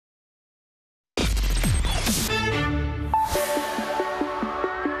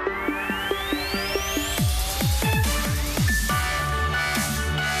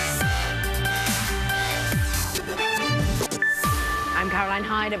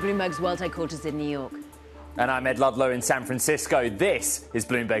Hyde at Bloomberg's World Headquarters in New York. And I'm Ed Ludlow in San Francisco. This is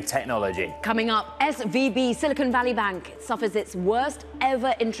Bloomberg Technology. Coming up, SVB, Silicon Valley Bank, suffers its worst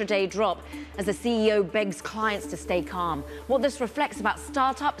ever intraday drop as the CEO begs clients to stay calm. What this reflects about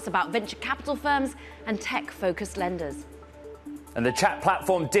startups, about venture capital firms and tech-focused lenders. And the chat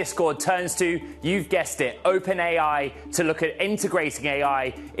platform Discord turns to, you've guessed it, OpenAI to look at integrating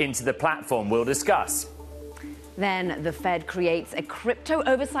AI into the platform. We'll discuss. Then the Fed creates a crypto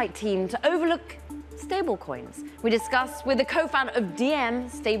oversight team to overlook stablecoins. We discuss with the co-founder of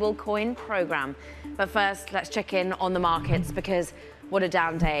DM stablecoin program. But first, let's check in on the markets because what a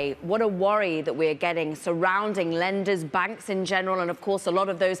down day. What a worry that we're getting surrounding lenders, banks in general, and of course, a lot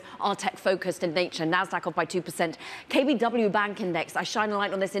of those are tech-focused in nature. Nasdaq off by 2%. KBW Bank Index. I shine a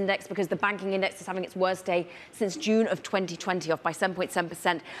light on this index because the banking index is having its worst day since June of 2020, off by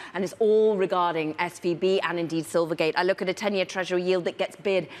 7.7%. And it's all regarding SVB and indeed Silvergate. I look at a 10-year Treasury yield that gets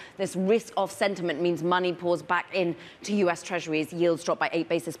bid. This risk-off sentiment means money pours back in to US Treasuries. Yields drop by 8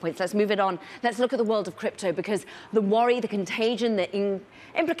 basis points. Let's move it on. Let's look at the world of crypto because the worry, the contagion, the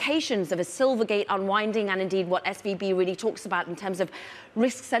implications of a Silvergate unwinding and indeed what SVB really talks about in terms of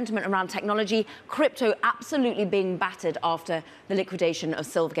risk sentiment around technology, crypto absolutely being battered after the liquidation of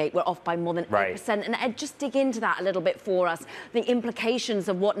Silvergate. We're off by more than 8%. And Ed, just dig into that a little bit for us. The implications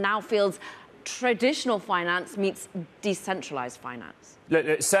of what now feels traditional finance meets decentralized finance.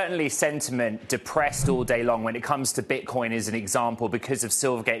 Look, certainly sentiment depressed all day long when it comes to Bitcoin as an example because of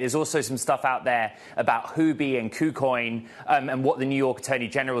Silvergate. There's also some stuff out there about Huobi and KuCoin and what the New York Attorney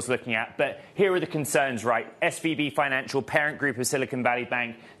General is looking at. But here are the concerns, right? SVB Financial, parent group of Silicon Valley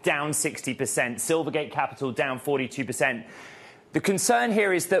Bank, down 60%. Silvergate Capital, down 42%. The concern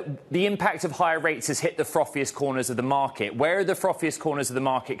here is that the impact of higher rates has hit the frothiest corners of the market. Where are the frothiest corners of the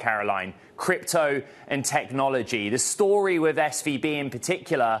market, Caroline? Crypto and technology. The story with SVB in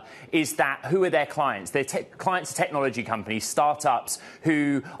particular is that who are their clients? Their clients are technology companies, startups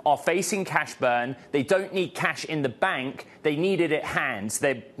who are facing cash burn. They don't need cash in the bank. They need it at hand.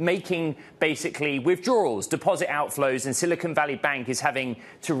 They're making basically withdrawals, deposit outflows, and Silicon Valley Bank is having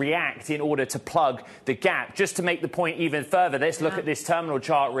to react in order to plug the gap. Just to make the point even further, let's look at this terminal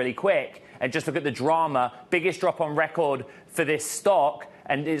chart really quick and just look at the drama. Biggest drop on record for this stock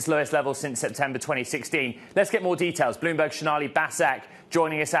and its lowest level since September 2016. Let's get more details. Bloomberg Sonali Basak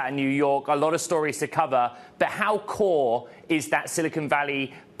joining us out in New York. A lot of stories to cover, but how core is that Silicon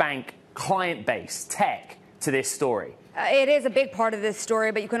Valley Bank client base, tech, to this story? It is a big part of this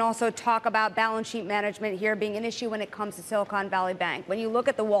story, but you can also talk about balance sheet management here being an issue when it comes to Silicon Valley Bank. When you look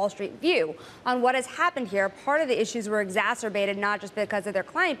at the Wall Street view on what has happened here, part of the issues were exacerbated not just because of their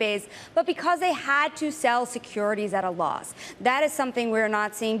client base, but because they had to sell securities at a loss. That is something we're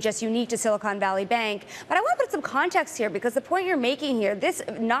not seeing just unique to Silicon Valley Bank. But I want to put some context here because the point you're making here, this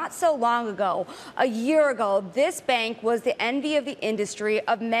not so long ago, a year ago, this bank was the envy of the industry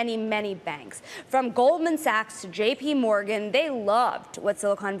of many, many banks. From Goldman Sachs to JP Morgan, they loved what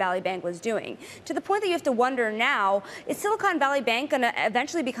Silicon Valley Bank was doing, to the point that you have to wonder now, is Silicon Valley Bank going to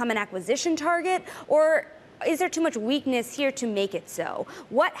eventually become an acquisition target, or is there too much weakness here to make it so?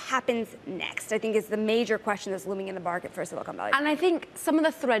 What happens next, I think, is the major question that's looming in the market for Silicon Valley Bank. And I think some of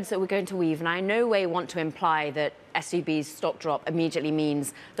the threads that we're going to weave, and I in no way want to imply that SVB's stock drop immediately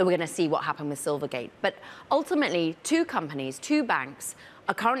means that we're going to see what happened with Silvergate. But ultimately, two companies, two banks,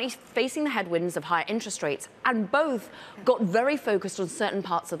 are currently facing the headwinds of higher interest rates, and both got very focused on certain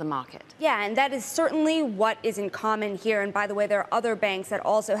parts of the market. Yeah, and that is certainly what is in common here. And by the way, there are other banks that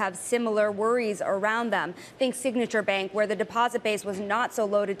also have similar worries around them. Think Signature Bank, where the deposit base was not so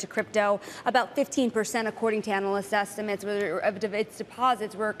loaded to crypto. About 15%, according to analyst estimates, of its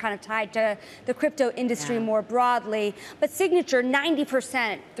deposits were kind of tied to the crypto industry more broadly. But Signature,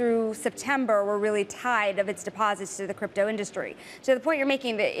 90% through September were really tied of its deposits to the crypto industry. To the point you're making,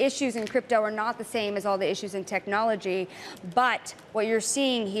 the issues in crypto are not the same as all the issues in technology, but what you're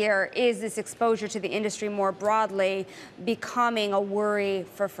seeing here is this exposure to the industry more broadly becoming a worry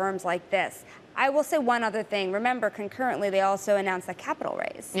for firms like this. I will say one other thing. Remember, concurrently, they also announced a capital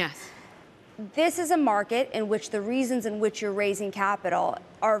raise. Yes. This is a market in which the reasons in which you're raising capital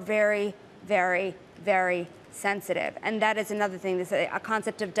are very, very, very sensitive. And that is another thing. This a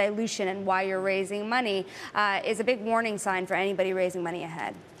concept of dilution and why you're raising money is a big warning sign for anybody raising money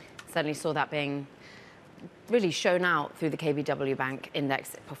ahead. Certainly saw that being really shown out through the KBW Bank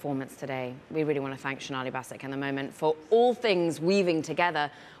Index performance today. We really want to thank Sonali Basak in the moment for all things weaving together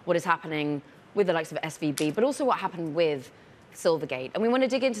what is happening with the likes of SVB, but also what happened with Silvergate. And we want to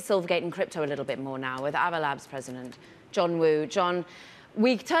dig into Silvergate and crypto a little bit more now with Avalab's president, John Wu. John,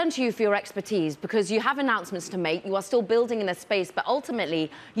 We turn to you for your expertise because you have announcements to make. You are still building in a space, but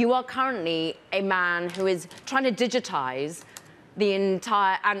ultimately you are currently a man who is trying to digitize the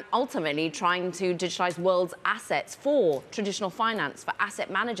entire, and ultimately trying to digitize world's assets for traditional finance, for asset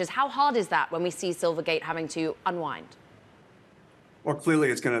managers. How hard is that when we see Silvergate having to unwind? Well, clearly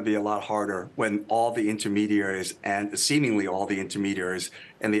it's going to be a lot harder when all the intermediaries and seemingly all the intermediaries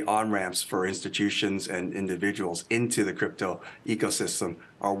and the on-ramps for institutions and individuals into the crypto ecosystem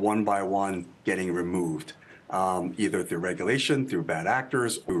are one by one getting removed, either through regulation, through bad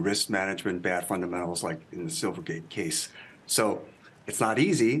actors, through risk management, bad fundamentals like in the Silvergate case. So it's not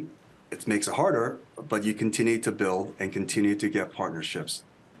easy, it makes it harder, but you continue to build and continue to get partnerships.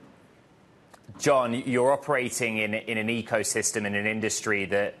 John, you're operating in an ecosystem, in an industry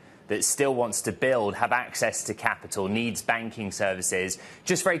that still wants to build, have access to capital, needs banking services.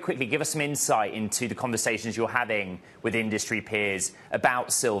 Just very quickly, give us some insight into the conversations you're having with industry peers about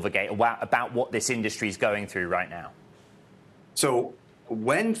Silvergate, about what this industry is going through right now. So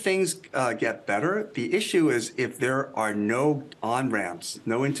when things get better, the issue is if there are no on-ramps,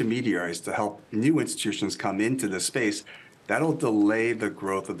 no intermediaries to help new institutions come into the space, that'll delay the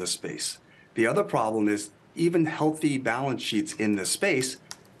growth of the space. The other problem is even healthy balance sheets in the space,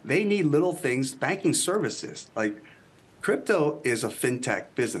 they need little things, banking services. Like crypto is a fintech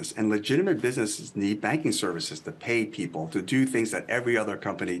business, and legitimate businesses need banking services to pay people, to do things that every other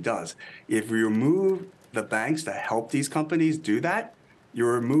company does. If we remove the banks that help these companies do that,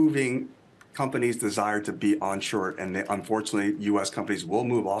 you're removing companies' desire to be onshore, and unfortunately, U.S. companies will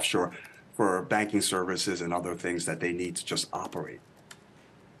move offshore for banking services and other things that they need to just operate.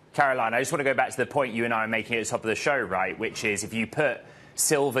 Caroline, I just want to go back to the point you and I are making at the top of the show, right, which is if you put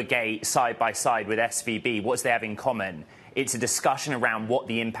Silvergate side by side with SVB, what do they have in common? It's a discussion around what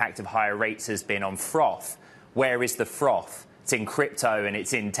the impact of higher rates has been on froth. Where is the froth? It's in crypto and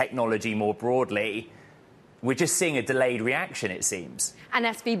it's in technology more broadly. We're just seeing a delayed reaction, it seems. And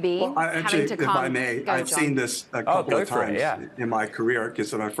SVB actually, having to come. If I may, I've seen this a couple of times in my career,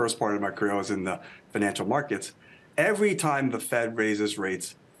 because my first part of my career was in the financial markets. Every time the Fed raises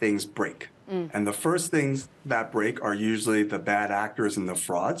rates, things break. And the first things that break are usually the bad actors and the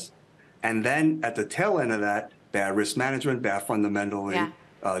frauds. And then at the tail end of that, bad risk management, bad fundamentally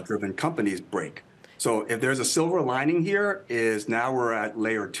driven companies break. So if there's a silver lining here is now we're at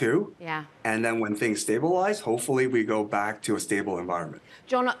layer 2. Yeah. And then when things stabilize, hopefully we go back to a stable environment.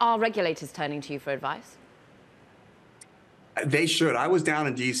 John, are regulators turning to you for advice? They should. I was down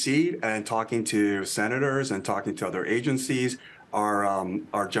in D.C. and talking to senators and talking to other agencies.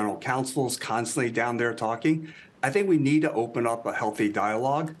 Our general counsel's constantly down there talking. I think we need to open up a healthy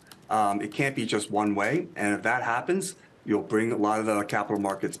dialogue. It can't be just one way. And if that happens, you'll bring a lot of the capital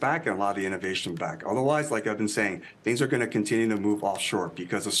markets back and a lot of the innovation back. Otherwise, like I've been saying, things are going to continue to move offshore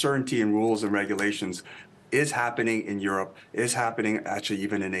because the certainty in rules and regulations is happening in Europe, is happening actually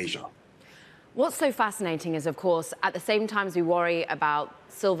even in Asia. What's so fascinating is, of course, at the same time as we worry about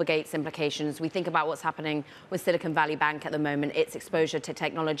Silvergate's implications, we think about what's happening with Silicon Valley Bank at the moment, its exposure to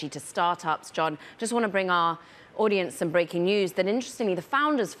technology, to startups. John, just want to bring our audience some breaking news that, interestingly, the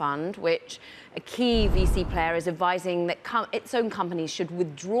Founders Fund, which a key VC player, is advising that its own companies should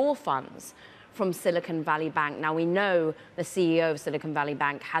withdraw funds from Silicon Valley Bank. Now, we know the CEO of Silicon Valley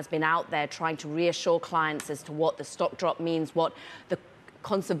Bank has been out there trying to reassure clients as to what the stock drop means, what the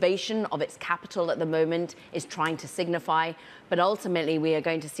conservation of its capital at the moment is trying to signify. But ultimately, we are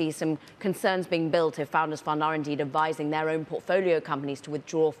going to see some concerns being built if Founders Fund are indeed advising their own portfolio companies to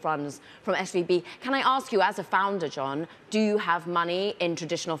withdraw funds from SVB. Can I ask you, as a founder, John, do you have money in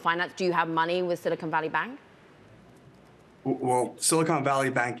traditional finance? Do you have money with Silicon Valley Bank? Well, Silicon Valley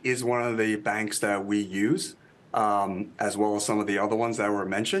Bank is one of the banks that we use, as well as some of the other ones that were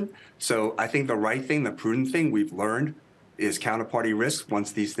mentioned. So I think the right thing, the prudent thing we've learned is counterparty risk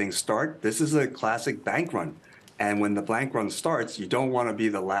once these things start. This is a classic bank run. And when the bank run starts, you don't want to be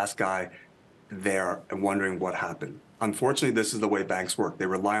the last guy there and wondering what happened. Unfortunately, this is the way banks work. They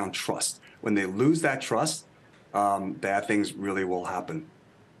rely on trust. When they lose that trust, bad things really will happen.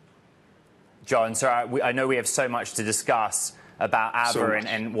 John, so I know we have so much to discuss about Ava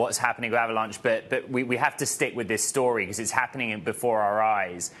and what's happening with Avalanche, but we have to stick with this story because it's happening before our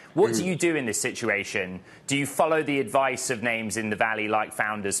eyes. What do you do in this situation? Do you follow the advice of names in the Valley like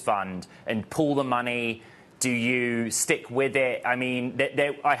Founders Fund and pull the money? Do you stick with it? I mean,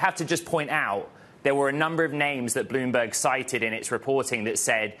 I have to just point out there were a number of names that Bloomberg cited in its reporting that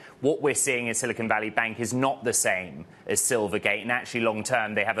said what we're seeing in Silicon Valley Bank is not the same as Silvergate, and actually long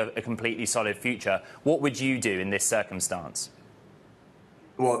term they have a completely solid future. What would you do in this circumstance?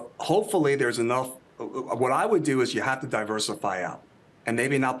 Well, hopefully there's enough. What I would do is you have to diversify out. and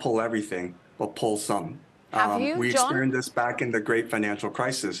maybe not pull everything, but pull some. Have you, We John? experienced this back in the great financial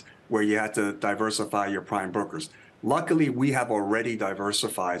crisis where you had to diversify your prime brokers. Luckily, we have already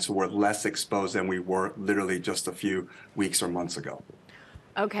diversified, so we're less exposed than we were literally just a few weeks or months ago.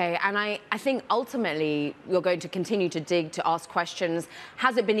 Okay, and I think ultimately you're going to continue to dig, to ask questions.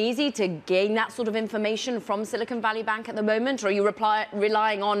 Has it been easy to gain that sort of information from Silicon Valley Bank at the moment, or are you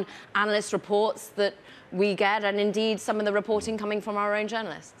relying on analyst reports that we get, and indeed some of the reporting coming from our own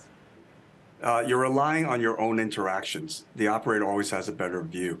journalists? You're relying on your own interactions. The operator always has a better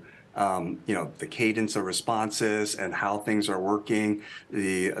view. The cadence of responses and how things are working,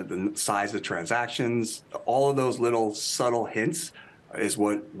 the size of transactions, all of those little subtle hints is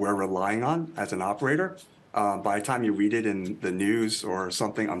what we're relying on as an operator. By the time you read it in the news or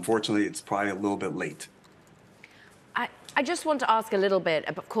something, unfortunately, it's probably a little bit late. I just want to ask a little bit.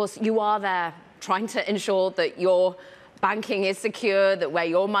 Of course, you are there trying to ensure that your banking is secure, that where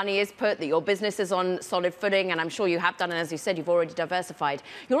your money is put, that your business is on solid footing, and I'm sure you have done, and as you said, you've already diversified.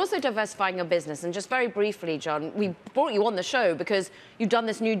 You're also diversifying your business, and just very briefly, John, we brought you on the show because you've done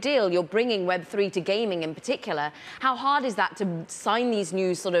this new deal. You're bringing Web3 to gaming in particular. How hard is that to sign these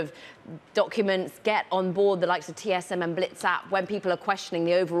new sort of documents, get on board the likes of TSM and Blitz app when people are questioning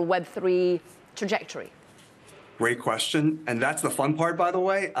the overall Web3 trajectory? Great question. And that's the fun part, by the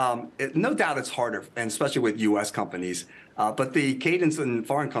way. No doubt it's harder, and especially with US companies. But the cadence in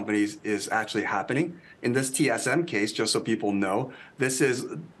foreign companies is actually happening. In this TSM case, just so people know, this is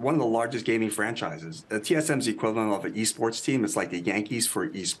one of the largest gaming franchises. TSM is the equivalent of an esports team. It's like the Yankees for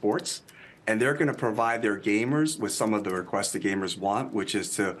esports. And they're going to provide their gamers with some of the requests the gamers want, which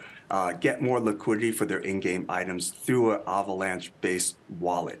is to get more liquidity for their in-game items through an Avalanche-based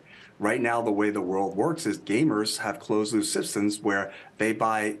wallet. Right now, the way the world works is gamers have closed-loop systems where they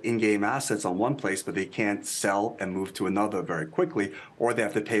buy in-game assets on one place, but they can't sell and move to another very quickly, or they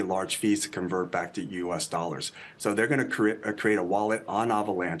have to pay large fees to convert back to US dollars. So they're going to create a wallet on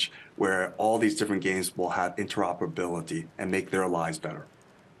Avalanche where all these different games will have interoperability and make their lives better.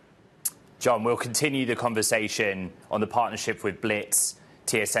 John, we'll continue the conversation on the partnership with Blitz,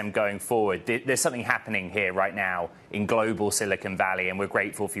 TSM going forward. There's something happening here right now in global Silicon Valley, and we're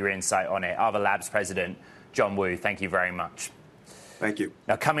grateful for your insight on it. Ava Labs President John Wu, thank you very much. Thank you.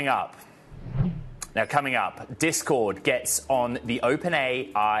 Now coming up, Discord gets on the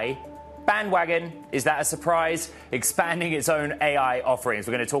OpenAI bandwagon. Is that a surprise? Expanding its own AI offerings.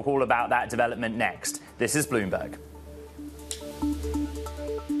 We're going to talk all about that development next. This is Bloomberg.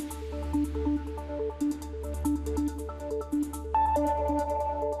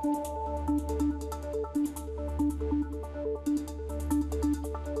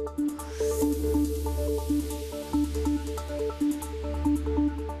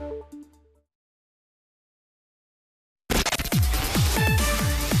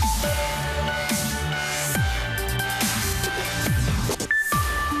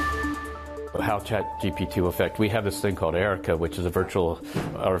 How ChatGPT will affect. We have this thing called Erica, which is a virtual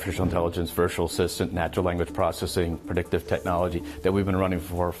artificial intelligence, virtual assistant, natural language processing, predictive technology that we've been running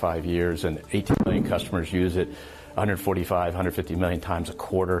for 4 or 5 years, and 18 million customers use it 145, 150 million times a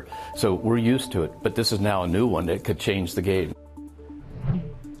quarter. So we're used to it, but this is now a new one that could change the game.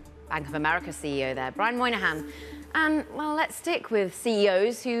 Bank of America CEO there, Brian Moynihan. And, well, let's stick with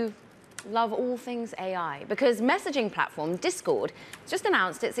CEOs who love all things AI, because messaging platform Discord just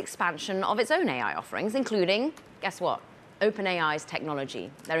announced its expansion of its own AI offerings, including, guess what, OpenAI's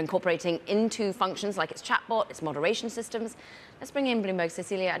technology. They're incorporating into functions like its chatbot, its moderation systems. Let's bring in Bloomberg's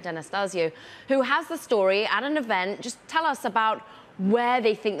Cecilia D'Anastasio, who has the story at an event. Just tell us about where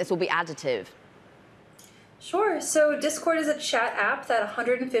they think this will be additive. Sure. So Discord is a chat app that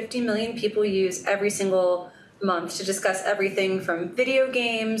 150 million people use every single month to discuss everything from video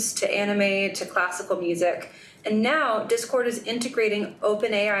games to anime to classical music. And now Discord is integrating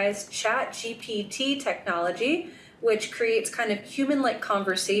OpenAI's ChatGPT technology, which creates kind of human-like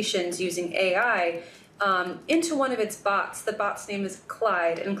conversations using AI, into one of its bots. The bot's name is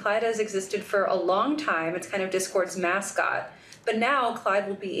Clyde, and Clyde has existed for a long time. It's kind of Discord's mascot. But now Clyde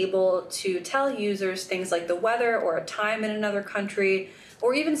will be able to tell users things like the weather or a time in another country,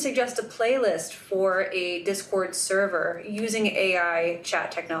 or even suggest a playlist for a Discord server using AI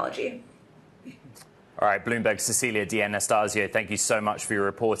chat technology. All right, Bloomberg, Cecilia D'Anastasio, thank you so much for your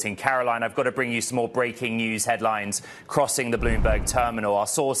reporting. Caroline, I've got to bring you some more breaking news headlines crossing the Bloomberg terminal. Our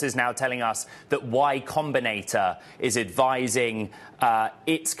sources now telling us that Y Combinator is advising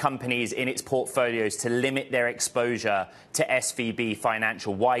its companies in its portfolios to limit their exposure to SVB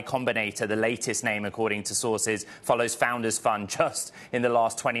Financial. Y Combinator, the latest name according to sources, follows Founders Fund just in the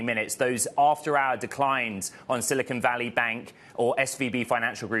last 20 minutes. Those after-hour declines on Silicon Valley Bank or SVB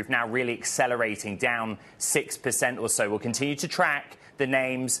Financial Group now really accelerating, down 6% or so. We'll continue to track the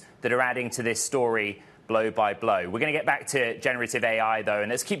names that are adding to this story blow by blow. We're going to get back to generative AI, though, and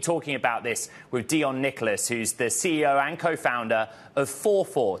let's keep talking about this with Dion Nicholas, who's the CEO and co-founder of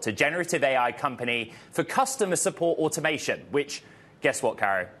Forethought, a generative AI company for customer support automation, which, guess what,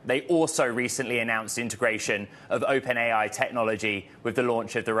 Caro? They also recently announced integration of OpenAI technology with the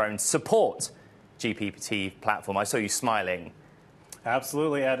launch of their own Support GPT platform. I saw you smiling.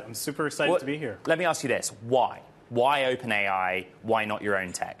 Absolutely, Ed. I'm super excited to be here. Let me ask you this. Why? Why OpenAI? Why not your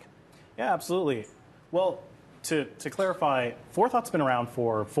own tech? Yeah, absolutely. Well, to clarify, Forethought's been around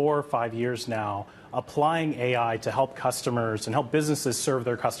for 4 or 5 years now, applying AI to help customers and help businesses serve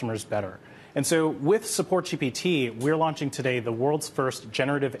their customers better. And so with Support GPT, we're launching today the world's first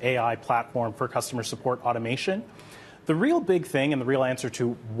generative AI platform for customer support automation. The real big thing and the real answer to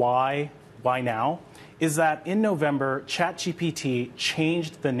why now is that in November, ChatGPT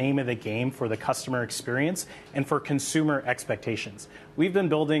changed the name of the game for the customer experience and for consumer expectations. We've been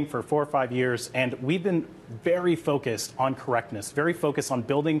building for 4 or 5 years, and we've been very focused on correctness, very focused on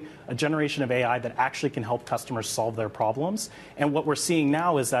building a generation of AI that actually can help customers solve their problems. And what we're seeing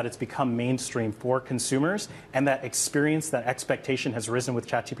now is that it's become mainstream for consumers, and that experience, that expectation has risen with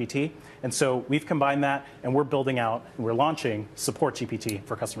ChatGPT. And so we've combined that, and we're building out, and we're launching Support GPT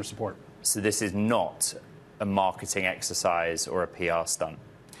for customer support. So this is not a marketing exercise or a PR stunt?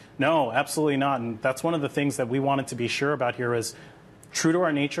 No, absolutely not. And that's one of the things that we wanted to be sure about here is, true to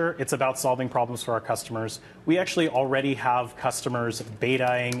our nature, it's about solving problems for our customers. We actually already have customers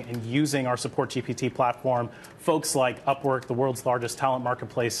betaing and using our Support GPT platform. Folks like Upwork, the world's largest talent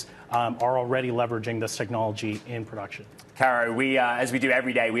marketplace, are already leveraging this technology in production. Caro, as we do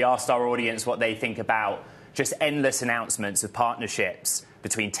every day, we asked our audience what they think about just endless announcements of partnerships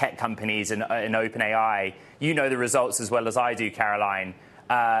between tech companies and OpenAI. You know the results as well as I do, Caroline.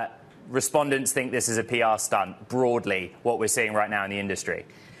 Respondents think this is a PR stunt, broadly, what we're seeing right now in the industry.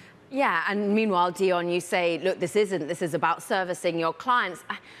 Yeah, and meanwhile, Dion, you say, look, this is about servicing your clients.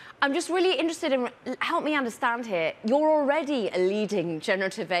 I'm just really interested in, help me understand here, you're already a leading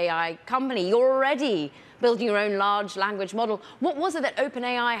generative AI company. You're already building your own large language model. What was it that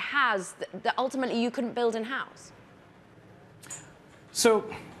OpenAI has that ultimately you couldn't build in-house? So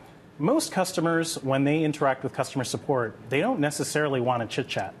most customers, when they interact with customer support, they don't necessarily want to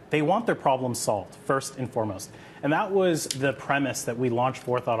chit-chat. They want their problems solved, first and foremost. And that was the premise that we launched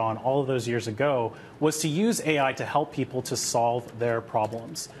Forethought on all of those years ago, was to use AI to help people to solve their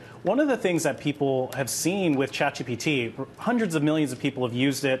problems. One of the things that people have seen with ChatGPT, hundreds of millions of people have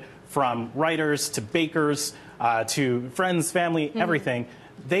used it, from writers to bakers to friends, family, everything.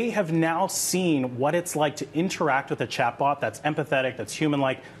 They have now seen what it's like to interact with a chatbot that's empathetic, that's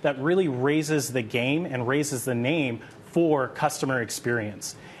human-like, that really raises the game and raises the name for customer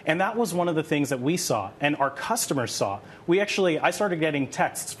experience. And that was one of the things that we saw and our customers saw. I started getting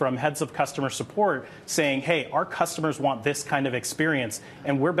texts from heads of customer support saying, hey, our customers want this kind of experience,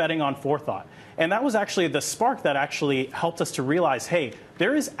 and we're betting on Forethought. And that was actually the spark that actually helped us to realize, hey,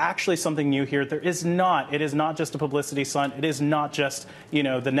 there is actually something new here. It is not just a publicity stunt. It is not just,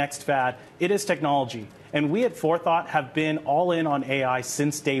 the next fad. It is technology. And we at Forethought have been all in on AI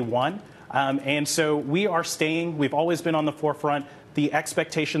since day one. And so we've always been on the forefront. The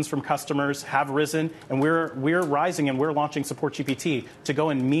expectations from customers have risen, and we're rising, and we're launching Support GPT to go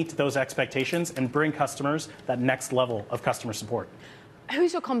and meet those expectations and bring customers that next level of customer support.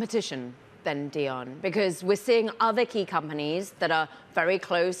 Who's your competition then, Dion? Because we're seeing other key companies that are very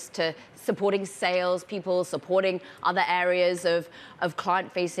close to supporting sales people, supporting other areas of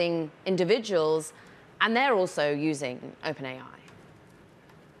client-facing individuals, and they're also using OpenAI.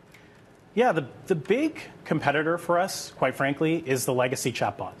 Yeah, the big competitor for us, quite frankly, is the legacy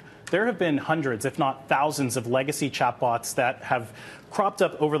chatbot. There have been hundreds, if not thousands, of legacy chatbots that have cropped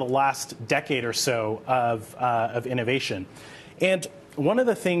up over the last decade or so of innovation. And one of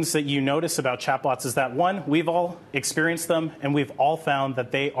the things that you notice about chatbots is that, one, we've all experienced them, and we've all found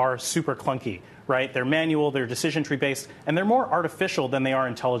that they are super clunky, right? They're manual, they're decision tree based, and they're more artificial than they are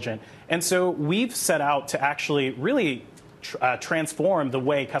intelligent. And so we've set out to actually really transform the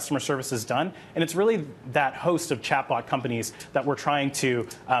way customer service is done. And it's really that host of chatbot companies that we're trying to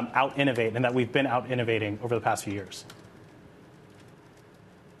out-innovate and that we've been out-innovating over the past few years.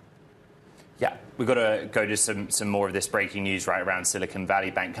 Yeah, we've got to go to some more of this breaking news right around Silicon Valley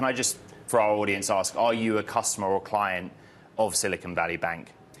Bank. Can I just, for our audience, ask, are you a customer or client of Silicon Valley Bank?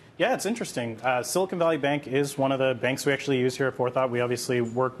 Yeah, it's interesting. Silicon Valley Bank is one of the banks we actually use here at Forethought. We obviously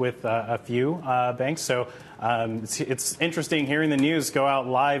work with a few banks, so it's interesting hearing the news go out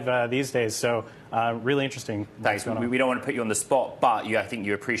live these days. So really interesting. Thanks. We don't want to put you on the spot, but I think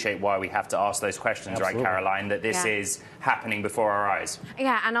you appreciate why we have to ask those questions, Absolutely. right, Caroline, that this is happening before our eyes.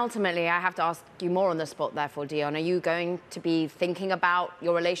 Yeah, and ultimately, I have to ask you more on the spot, therefore, Dion. Are you going to be thinking about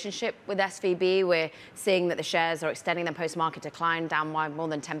your relationship with SVB? We're seeing that the shares are extending their post-market decline down by more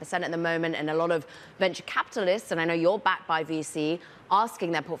than 10% at the moment, and a lot of venture capitalists, and I know you're backed by VC,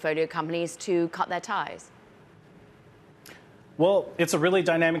 asking their portfolio companies to cut their ties. Well, it's a really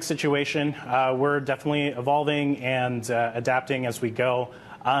dynamic situation. We're definitely evolving and adapting as we go.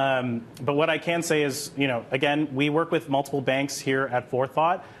 But what I can say is, again, we work with multiple banks here at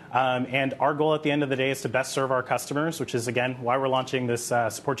Forethought. And our goal at the end of the day is to best serve our customers, which is, again, why we're launching this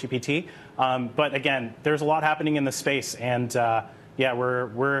Support GPT. But again, there's a lot happening in the space. And yeah,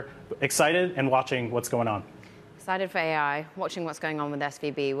 we're excited and watching what's going on. Excited for AI, watching what's going on with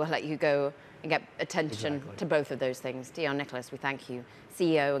SVB. We'll let you go and get attention to both of those things. Dion Nicholas, we thank you,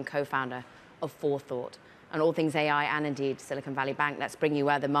 CEO and co-founder of Forethought, and all things AI and indeed Silicon Valley Bank. Let's bring you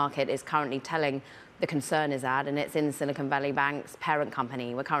where the market is currently telling the concern is at, and it's in Silicon Valley Bank's parent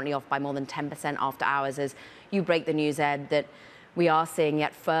company. We're currently off by more than 10% after hours as you break the news, Ed, that we are seeing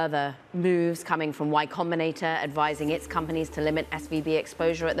yet further moves coming from Y Combinator, advising its companies to limit SVB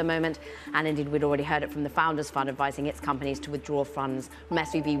exposure at the moment. And indeed, we'd already heard it from the Founders Fund, advising its companies to withdraw funds from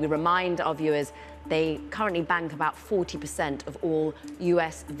SVB. We remind our viewers, they currently bank about 40% of all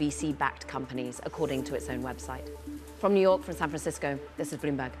US VC-backed companies, according to its own website. From New York, from San Francisco, this is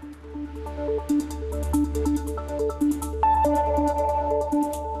Bloomberg.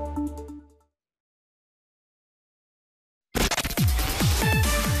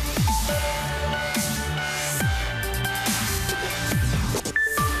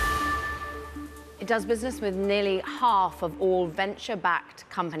 It does business with nearly half of all venture-backed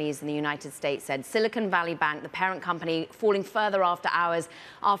companies in the United States, said Silicon Valley Bank, the parent company, falling further after hours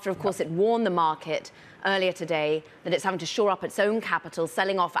after, of course, it warned the market earlier today that it's having to shore up its own capital,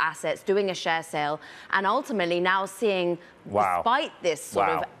 selling off assets, doing a share sale, and ultimately now seeing, despite this sort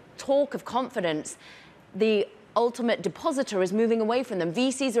of talk of confidence, the ultimate depositor is moving away from them.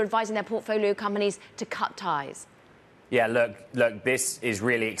 VCs are advising their portfolio companies to cut ties. Yeah, look, this is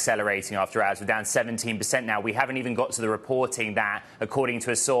really accelerating after hours. We're down 17% now. We haven't even got to the reporting that, according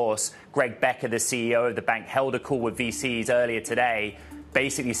to a source, Greg Becker, the CEO of the bank, held a call with VCs earlier today,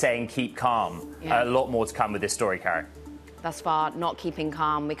 basically saying keep calm. A lot more to come with this story, Karen. Thus far, not keeping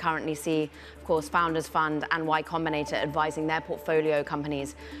calm. We currently see, of course, Founders Fund and Y Combinator advising their portfolio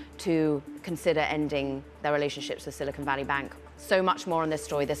companies to consider ending their relationships with Silicon Valley Bank. So much more on this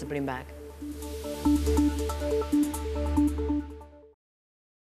story. This is Bloomberg.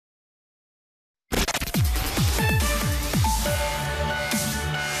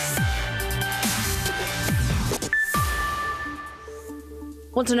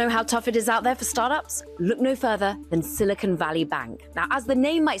 Want to know how tough it is out there for startups? Look no further than Silicon Valley Bank. Now, as the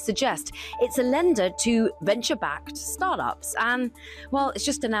name might suggest, it's a lender to venture-backed startups. And, well, it's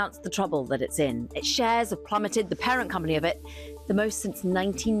just announced the trouble that it's in. Its shares have plummeted, the parent company of it, the most since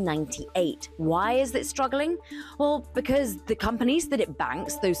 1998. Why is it struggling? Well, because the companies that it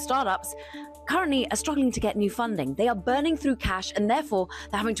banks, those startups, currently are struggling to get new funding. They are burning through cash and therefore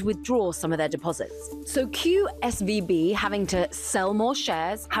they're having to withdraw some of their deposits. So SVB having to sell more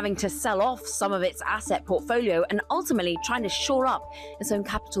shares, having to sell off some of its asset portfolio and ultimately trying to shore up its own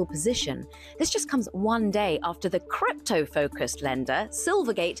capital position. This just comes one day after the crypto-focused lender,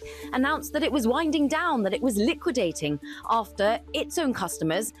 Silvergate, announced that it was winding down, that it was liquidating after its own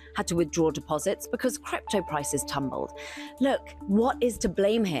customers had to withdraw deposits because crypto prices tumbled. Look, what is to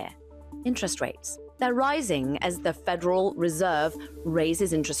blame here? Interest rates. They're rising as the Federal Reserve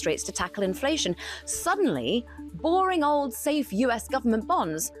raises interest rates to tackle inflation. Suddenly, boring old safe US government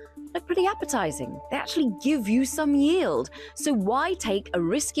bonds look pretty appetizing. They actually give you some yield. So why take a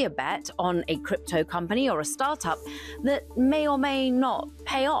riskier bet on a crypto company or a startup that may or may not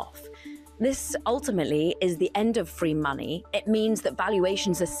pay off? This ultimately is the end of free money. It means that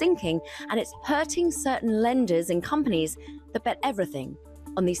valuations are sinking and it's hurting certain lenders and companies that bet everything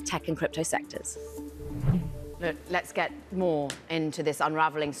on these tech and crypto sectors. Look, let's get more into this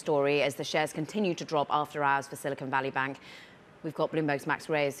unraveling story as the shares continue to drop after hours for Silicon Valley Bank. We've got Bloomberg's Max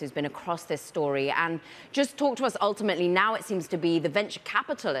Reyes, who's been across this story. And just talk to us ultimately, now it seems to be the venture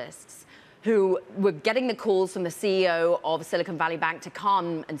capitalists who were getting the calls from the CEO of Silicon Valley Bank to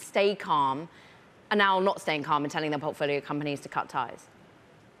calm and stay calm, are now not staying calm and telling their portfolio companies to cut ties.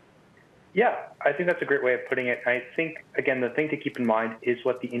 Yeah, I think that's a great way of putting it. I think, again, the thing to keep in mind is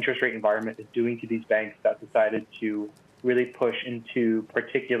what the interest rate environment is doing to these banks that decided to really push into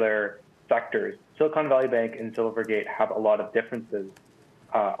particular sectors. Silicon Valley Bank and Silvergate have a lot of differences.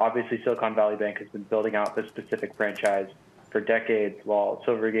 Obviously, Silicon Valley Bank has been building out this specific franchise for decades, while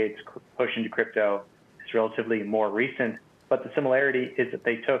Silvergate's push into crypto is relatively more recent. But the similarity is that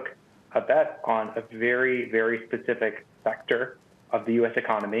they took a bet on a very, very specific sector of the U.S.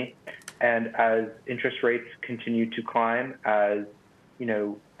 economy. And as interest rates continue to climb, as you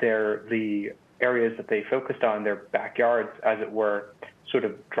know, the areas that they focused on, their backyards, as it were, sort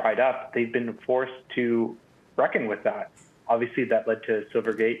of dried up, they've been forced to reckon with that. Obviously, that led to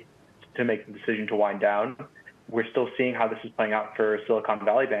Silvergate to make the decision to wind down. We're still seeing how this is playing out for Silicon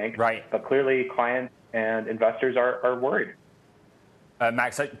Valley Bank. Right. But clearly, clients and investors are worried.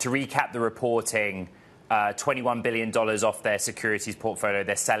 Max, to recap the reporting, $21 billion off their securities portfolio.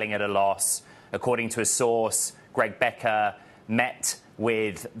 They're selling at a loss. According to a source, Greg Becker met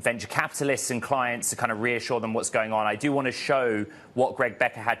with venture capitalists and clients to kind of reassure them what's going on. I do want to show what Greg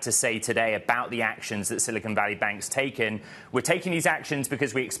Becker had to say today about the actions that Silicon Valley Bank's taken. We're taking these actions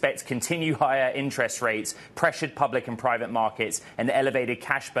because we expect to continue higher interest rates, pressured public and private markets, and elevated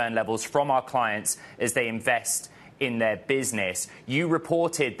cash burn levels from our clients as they invest in their business. You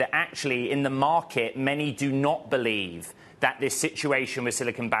reported that actually in the market, many do not believe that this situation with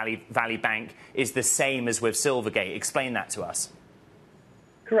Silicon Valley Bank is the same as with Silvergate. Explain that to us.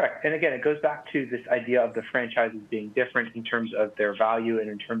 Correct. And again, it goes back to this idea of the franchises being different in terms of their value and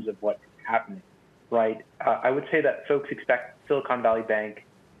in terms of what's happening, right? I would say that folks expect Silicon Valley Bank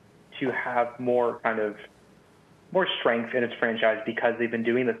to have more strength in its franchise because they've been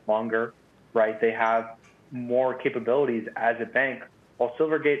doing this longer, right? They have more capabilities as a bank, while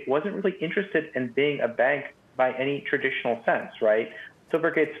Silvergate wasn't really interested in being a bank by any traditional sense, right?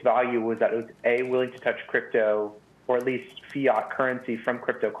 Silvergate's value was that it was A, willing to touch crypto, or at least fiat currency from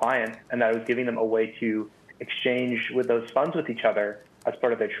crypto clients, and that it was giving them a way to exchange with those funds with each other as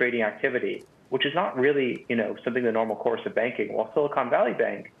part of their trading activity, which is not really, something the normal course of banking. While Silicon Valley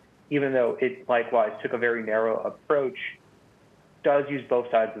Bank, even though it likewise took a very narrow approach, does use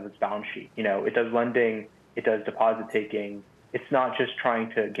both sides of its balance sheet. It does lending, it does deposit taking. It's not just trying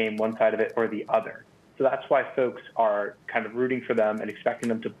to game one side of it or the other. So that's why folks are kind of rooting for them and expecting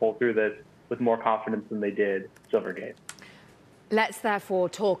them to pull through this with more confidence than they did Silvergate. Let's therefore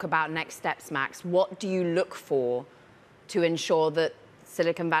talk about next steps, Max. What do you look for to ensure that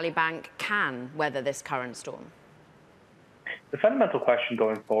Silicon Valley Bank can weather this current storm? The fundamental question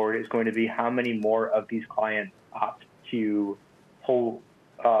going forward is going to be how many more of these clients opt to pull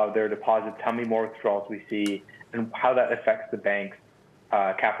their deposits, how many more withdrawals we see, and how that affects the bank's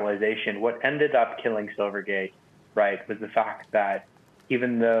capitalization. What ended up killing Silvergate, right, was the fact that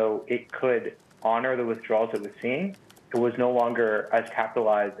even though it could honor the withdrawals it was seeing, it was no longer as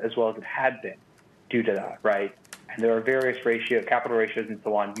capitalized as well as it had been due to that, right? And there are various capital ratios and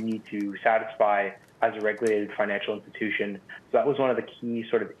so on you need to satisfy as a regulated financial institution. So that was one of the key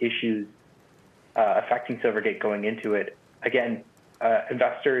sort of issues affecting Silvergate going into it. Again,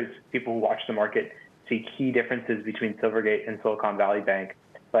 investors, people who watch the market, see key differences between Silvergate and Silicon Valley Bank,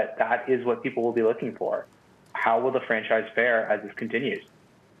 but that is what people will be looking for. How will the franchise fare as this continues?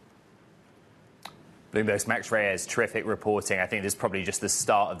 Bloomberg's Max Reyes, terrific reporting. I think this is probably just the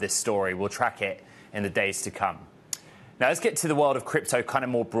start of this story. We'll track it in the days to come. Now, let's get to the world of crypto kind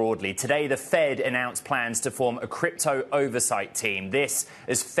of more broadly. Today, the Fed announced plans to form a crypto oversight team. This,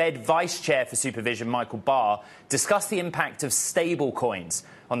 as Fed Vice Chair for Supervision Michael Barr discussed the impact of stable coins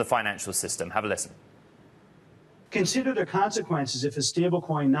on the financial system. Have a listen. Consider the consequences if a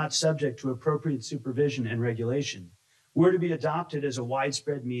stablecoin not subject to appropriate supervision and regulation were to be adopted as a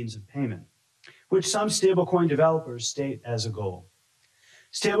widespread means of payment, which some stablecoin developers state as a goal.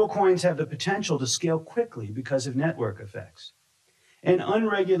 Stablecoins have the potential to scale quickly because of network effects. An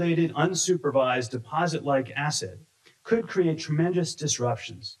unregulated, unsupervised deposit-like asset could create tremendous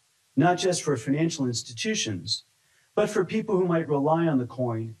disruptions, not just for financial institutions, but for people who might rely on the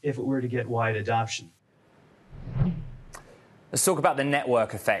coin if it were to get wide adoption. Let's talk about the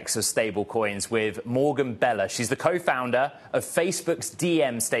network effects of stablecoins with Morgan Bella. She's the co-founder of Facebook's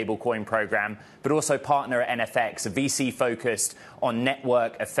DM stablecoin program, but also partner at NFX, a VC focused on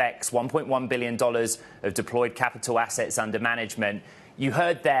network effects, $1.1 billion of deployed capital assets under management. You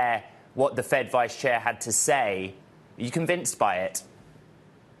heard there what the Fed Vice Chair had to say. Are you convinced by it?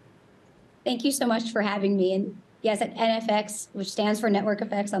 Thank you so much for having me. And yes, at NFX, which stands for Network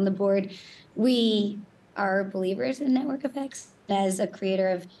Effects on the board, we are believers in network effects. As a creator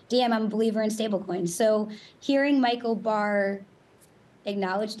of DM, I'm a believer in stablecoins. So hearing Michael Barr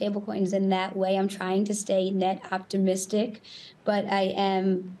acknowledge stablecoins in that way, I'm trying to stay net optimistic, but I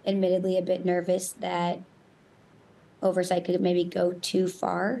am admittedly a bit nervous that oversight could maybe go too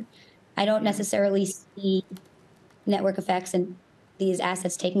far. I don't necessarily see network effects and these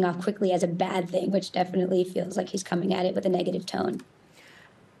assets taking off quickly as a bad thing, which definitely feels like he's coming at it with a negative tone.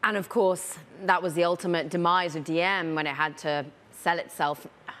 And of course, that was the ultimate demise of DM when it had to sell itself.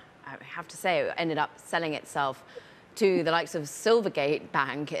 I have to say, it ended up selling itself to the likes of Silvergate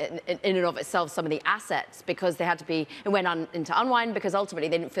Bank in and of itself, some of the assets, because they had to be, it went into unwind because ultimately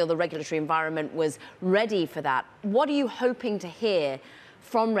they didn't feel the regulatory environment was ready for that. What are you hoping to hear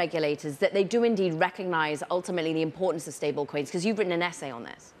from regulators that they do indeed recognize ultimately the importance of stablecoins? Because you've written an essay on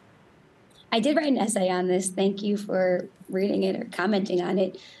this. I did write an essay on this. Thank you for reading it or commenting on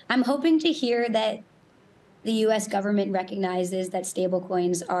it. I'm hoping to hear that the U.S. government recognizes that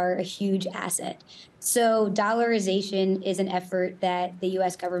stablecoins are a huge asset. So dollarization is an effort that the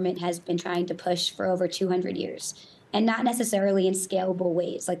U.S. government has been trying to push for over 200 years, and not necessarily in scalable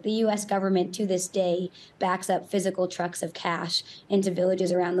ways. Like the U.S. government to this day backs up physical trucks of cash into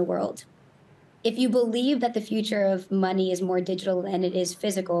villages around the world. If you believe that the future of money is more digital than it is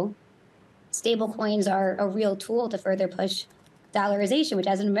physical, stablecoins are a real tool to further push dollarization, which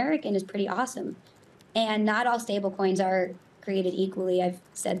as an American is pretty awesome. And not all stablecoins are created equally. I've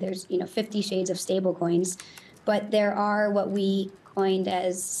said there's 50 shades of stablecoins, but there are what we coined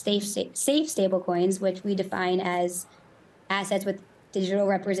as safe stablecoins, which we define as assets with digital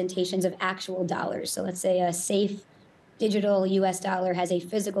representations of actual dollars. So let's say a safe digital US dollar has a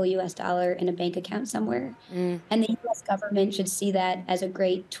physical US dollar in a bank account somewhere. And the US government should see that as a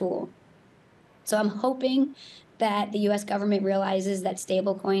great tool. So I'm hoping that the US government realizes that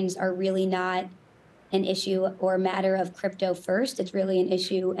stablecoins are really not an issue or a matter of crypto first. It's really an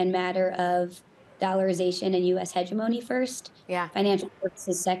issue and matter of dollarization and U.S. hegemony first. Yeah. Financial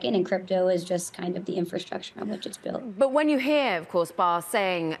services second, and crypto is just kind of the infrastructure on which it's built. But when you hear, of course, Barr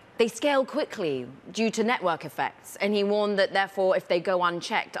saying they scale quickly due to network effects, and he warned that therefore if they go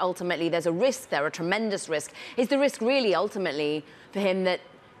unchecked, ultimately there's a risk there, a tremendous risk. Is the risk really ultimately for him that,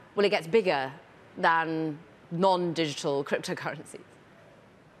 well, it gets bigger than non-digital cryptocurrencies?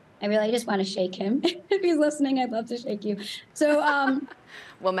 I just want to shake him. If he's listening, I'd love to shake you. So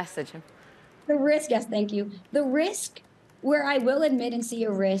we'll message him. The risk, yes, thank you. The risk, where I will admit and see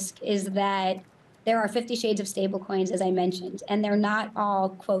a risk, is that there are 50 shades of stablecoins, as I mentioned, and they're not all,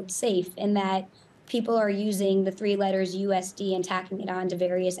 quote, safe, in that people are using the 3 letters USD and tacking it on to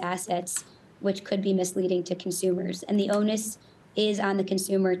various assets, which could be misleading to consumers. And the onus is on the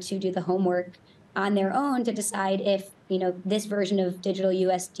consumer to do the homework on their own to decide if this version of digital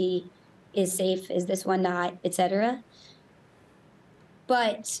USD is safe, is this one not, et cetera.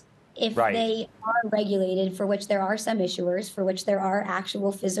 But if they are regulated, for which there are some issuers, for which there are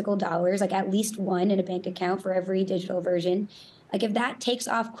actual physical dollars, like at least one in a bank account for every digital version, like if that takes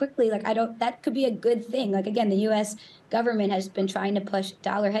off quickly, that could be a good thing. Like again, the US government has been trying to push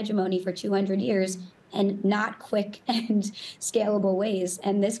dollar hegemony for 200 years and not quick and scalable ways.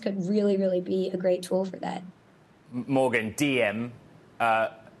 And this could really, really be a great tool for that. Morgan, DM,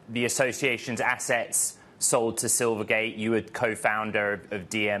 the association's assets sold to Silvergate. You were co-founder of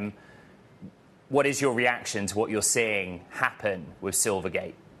DM. What is your reaction to what you're seeing happen with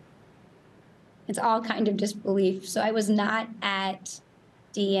Silvergate? It's all kind of disbelief. So I was not at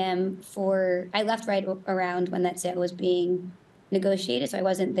DM I left right around when that sale was being negotiated, so I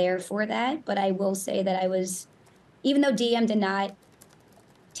wasn't there for that. But I will say that even though DM did not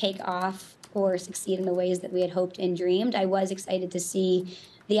take off or succeed in the ways that we had hoped and dreamed, I was excited to see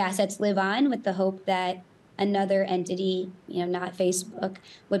the assets live on with the hope that another entity, not Facebook,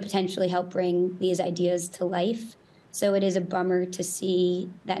 would potentially help bring these ideas to life. So it is a bummer to see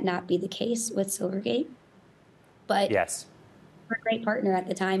that not be the case with Silvergate. But yes, we're a great partner at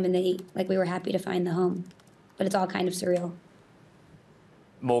the time, and we were happy to find the home. But it's all kind of surreal.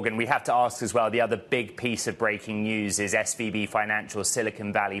 Morgan, we have to ask as well, the other big piece of breaking news is SVB Financial,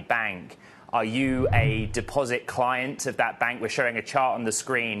 Silicon Valley Bank. Are you a deposit client of that bank? We're showing a chart on the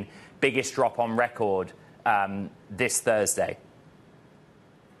screen, biggest drop on record this Thursday.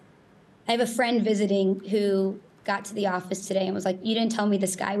 I have a friend visiting who got to the office today and was like, you didn't tell me the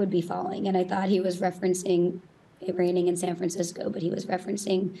sky would be falling. And I thought he was referencing it raining in San Francisco, but he was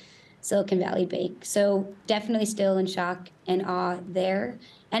referencing Silicon Valley Bank. So definitely still in shock and awe there.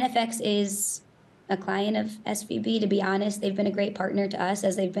 NFX is a client of SVB, to be honest. They've been a great partner to us,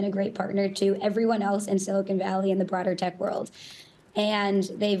 as they've been a great partner to everyone else in Silicon Valley and the broader tech world. And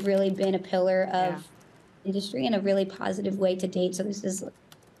they've really been a pillar of industry in a really positive way to date. So this is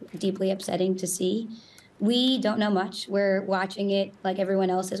deeply upsetting to see. We don't know much. We're watching it like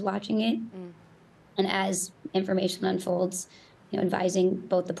everyone else is watching it. And as information unfolds, advising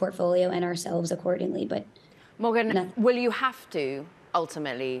both the portfolio and ourselves accordingly. But Morgan, will you have to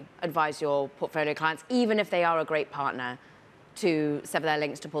ultimately advise your portfolio clients, even if they are a great partner, to sever their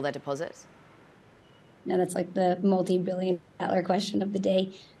links to pull their deposits? No, that's like the multi-billion-dollar question of the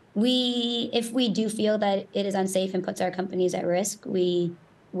day. If we do feel that it is unsafe and puts our companies at risk, we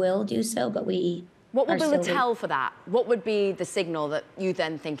will do so, but we What would be the tell for that? What would be the signal that you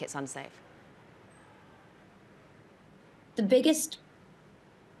then think it's unsafe? The biggest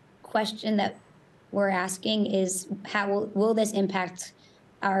question that we're asking is how will this impact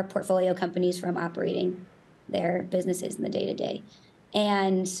our portfolio companies from operating their businesses in the day-to-day?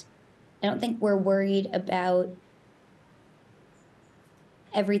 And I don't think we're worried about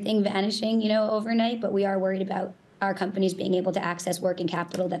everything vanishing, overnight, but we are worried about our companies being able to access working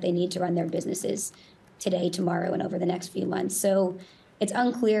capital that they need to run their businesses today, tomorrow, and over the next few months. So it's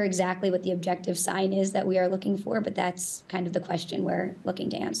unclear exactly what the objective sign is that we are looking for, but that's kind of the question we're looking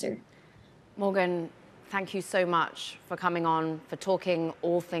to answer. Morgan, thank you so much for coming on, for talking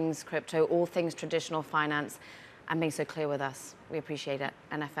all things crypto, all things traditional finance, and being so clear with us. We appreciate it.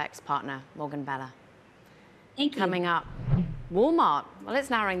 NFX partner, Morgan Bella. Thank you. Coming up, Walmart. Well, it's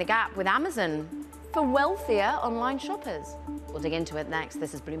narrowing the gap with Amazon for wealthier online shoppers. We'll dig into it next.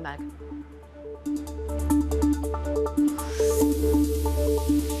 This is Bloomberg.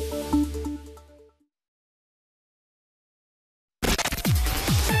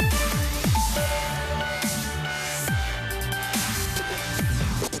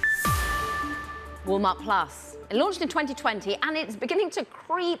 Walmart Plus. It launched in 2020, and it's beginning to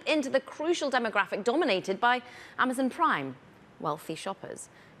creep into the crucial demographic dominated by Amazon Prime, wealthy shoppers.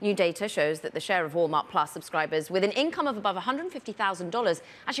 New data shows that the share of Walmart Plus subscribers with an income of above $150,000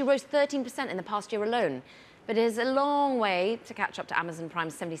 actually rose 13% in the past year alone. But it is a long way to catch up to Amazon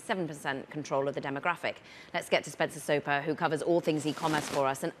Prime's 77% control of the demographic. Let's get to Spencer Soper, who covers all things e-commerce for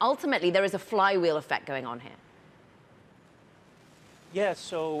us. And ultimately, there is a flywheel effect going on here. Yeah,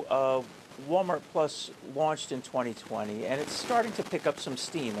 so Walmart Plus launched in 2020, and it's starting to pick up some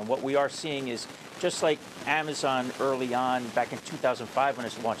steam. And what we are seeing is, just like Amazon early on, back in 2005 when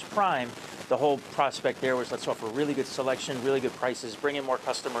it launched Prime, the whole prospect there was let's offer really good selection, really good prices, bring in more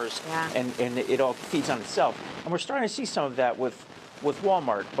customers, and it all feeds on itself. And we're starting to see some of that with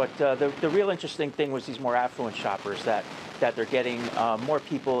Walmart. But the real interesting thing was these more affluent shoppers that they're getting more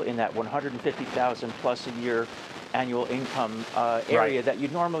people in that 150,000 plus a year annual income area that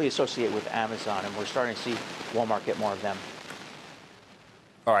you'd normally associate with Amazon, and we're starting to see Walmart get more of them.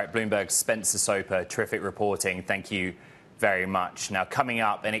 All right, Bloomberg's Spencer Soper, terrific reporting. Thank you very much. Now, coming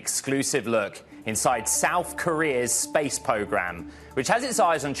up, an exclusive look inside South Korea's space program, which has its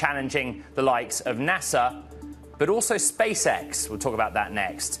eyes on challenging the likes of NASA, but also SpaceX. We'll talk about that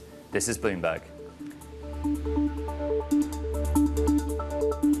next. This is Bloomberg.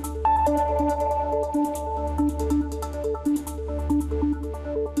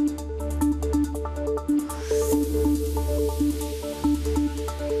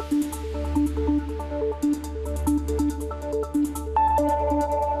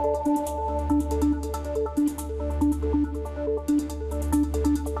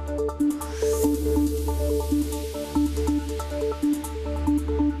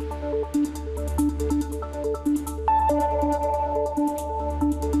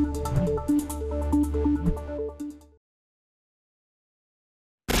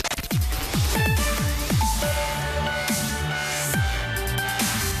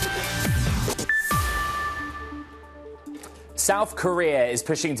 South Korea is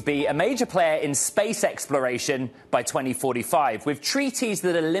pushing to be a major player in space exploration by 2045. With treaties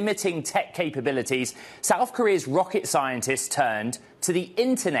that are limiting tech capabilities, South Korea's rocket scientists turned to the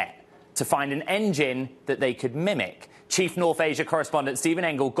internet to find an engine that they could mimic. Chief North Asia correspondent Stephen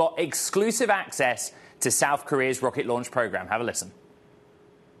Engel got exclusive access to South Korea's rocket launch program. Have a listen.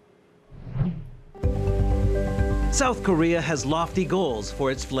 South Korea has lofty goals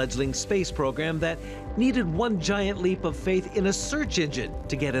for its fledgling space program that needed one giant leap of faith in a search engine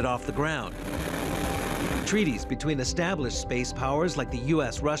to get it off the ground. Treaties between established space powers like the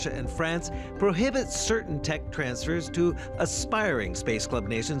US, Russia, and France prohibit certain tech transfers to aspiring space club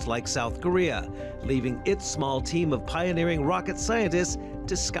nations like South Korea, leaving its small team of pioneering rocket scientists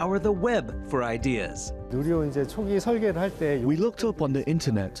to scour the web for ideas. We looked up on the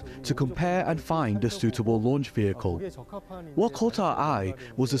internet to compare and find a suitable launch vehicle. What caught our eye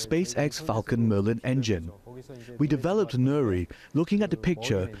was the SpaceX Falcon Merlin engine. We developed Nuri, looking at the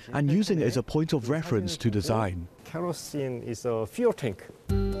picture and using it as a point of reference to design. Kerosene is a fuel tank.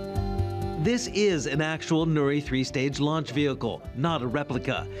 This is an actual Nuri 3-stage launch vehicle, not a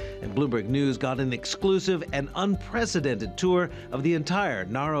replica. And Bloomberg News got an exclusive and unprecedented tour of the entire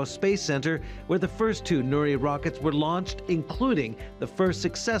Naro Space Center, where the first 2 Nuri rockets were launched, including the first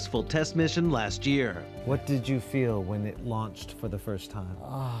successful test mission last year. What did you feel when it launched for the first time?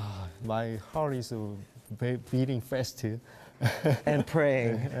 My heart is beating fast too. And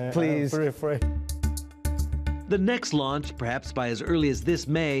praying, please. Pray. The next launch, perhaps by as early as this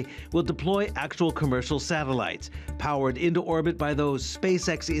May, will deploy actual commercial satellites, powered into orbit by those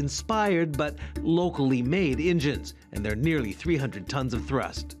SpaceX-inspired but locally made engines, and they're nearly 300 tons of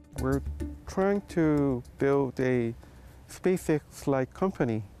thrust. We're trying to build a SpaceX-like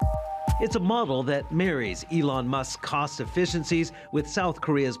company. It's a model that marries Elon Musk's cost efficiencies with South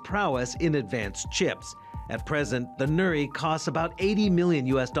Korea's prowess in advanced chips. At present, the Nuri costs about $80 million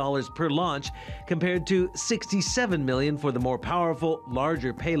per launch, compared to $67 million for the more powerful,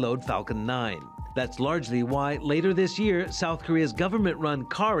 larger payload Falcon 9. That's largely why later this year, South Korea's government-run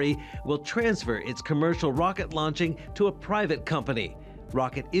KARI will transfer its commercial rocket launching to a private company,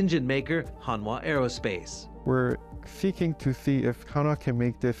 rocket engine maker Hanwha Aerospace. We're seeking to see if Hanwha can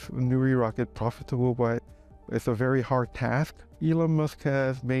make this Nuri rocket profitable, but it's a very hard task. Elon Musk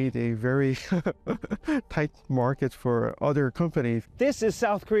has made a very tight market for other companies. This is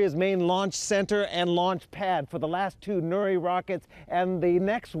South Korea's main launch center and launch pad for the last 2 Nuri rockets and the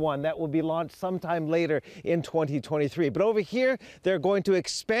next one that will be launched sometime later in 2023. But over here, they're going to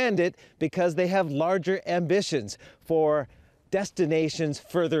expand it because they have larger ambitions for destinations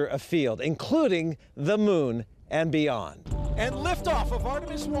further afield, including the moon and beyond. And liftoff of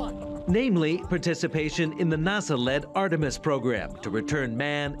Artemis 1. Namely, participation in the NASA-led Artemis program to return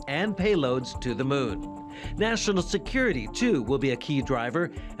man and payloads to the moon. National security, too, will be a key driver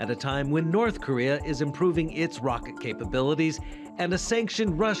at a time when North Korea is improving its rocket capabilities, and a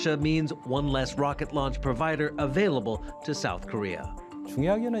sanctioned Russia means one less rocket launch provider available to South Korea.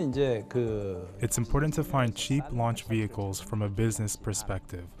 It's important to find cheap launch vehicles from a business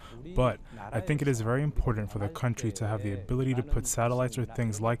perspective, but I think it is very important for the country to have the ability to put satellites or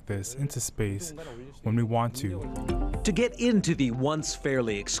things like this into space when we want to. To get into the once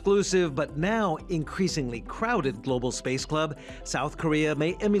fairly exclusive but now increasingly crowded global space club, South Korea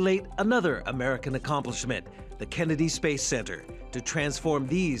may emulate another American accomplishment, the Kennedy Space Center, to transform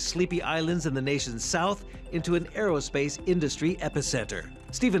these sleepy islands in the nation's south into an aerospace industry epicenter.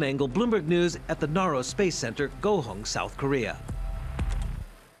 Stephen Engel, Bloomberg News at the Naro Space Center, Gohong, South Korea.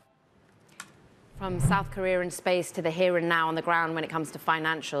 From South Korea and space to the here and now on the ground when it comes to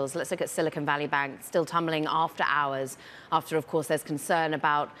financials, let's look at Silicon Valley Bank, still tumbling after hours, after, of course, there's concern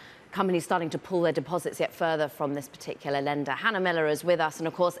about companies starting to pull their deposits yet further from this particular lender. Hannah Miller is with us, and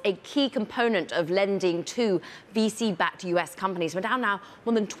of course, a key component of lending to VC-backed US companies. We're down now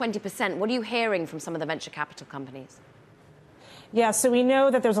more than 20%. What are you hearing from some of the venture capital companies? Yeah, so we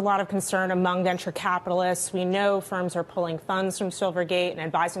know that there's a lot of concern among venture capitalists. We know firms are pulling funds from Silvergate and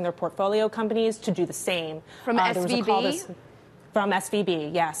advising their portfolio companies to do the same. From SVB? From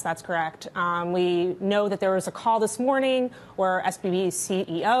SVB, yes, that's correct. We know that there was a call this morning where SVB's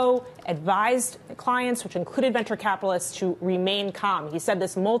CEO advised clients, which included venture capitalists, to remain calm. He said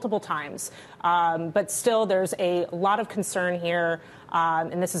this multiple times, but still there's a lot of concern here,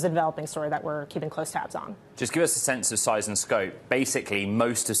 and this is a developing story that we're keeping close tabs on. Just give us a sense of size and scope. Basically,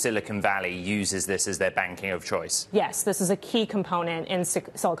 most of Silicon Valley uses this as their banking of choice. Yes, this is a key component in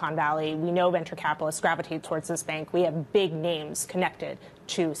Silicon Valley. We know venture capitalists gravitate towards this bank. We have big names connected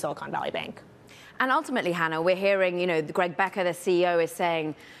to Silicon Valley Bank. And ultimately, Hannah, we're hearing, Greg Becker, the CEO, is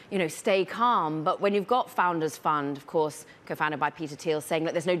saying, stay calm. But when you've got Founders Fund, of course, co-founded by Peter Thiel, saying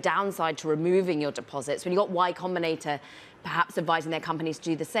that there's no downside to removing your deposits, when you've got Y Combinator perhaps advising their companies to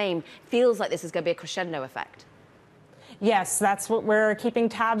do the same, feels like this is going to be a crescendo effect. Yes, that's what we're keeping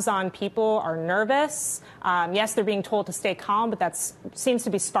tabs on. People are nervous. Yes, they're being told to stay calm, but that seems to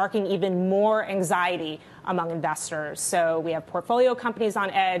be sparking even more anxiety among investors. So we have portfolio companies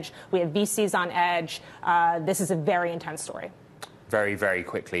on edge. We have VCs on edge. This is a very intense story. Very, very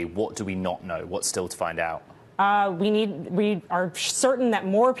quickly, what do we not know? What's still to find out? We are certain that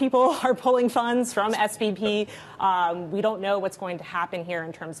more people are pulling funds from SVB. We don't know what's going to happen here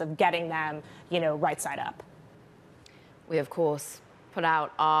in terms of getting them, right side up. We, of course, put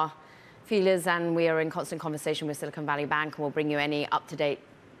out our feelers, and we are in constant conversation with Silicon Valley Bank, and we'll bring you any up-to-date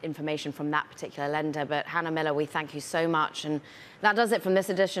information from that particular lender. But Hannah Miller, we thank you so much. And that does it from this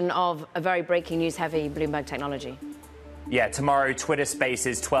edition of a very breaking news-heavy Bloomberg Technology. Yeah, tomorrow, Twitter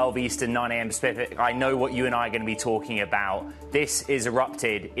Spaces, 12 Eastern, 9 a.m. Pacific. I know what you and I are going to be talking about. This is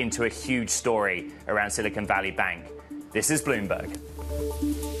erupted into a huge story around Silicon Valley Bank. This is Bloomberg.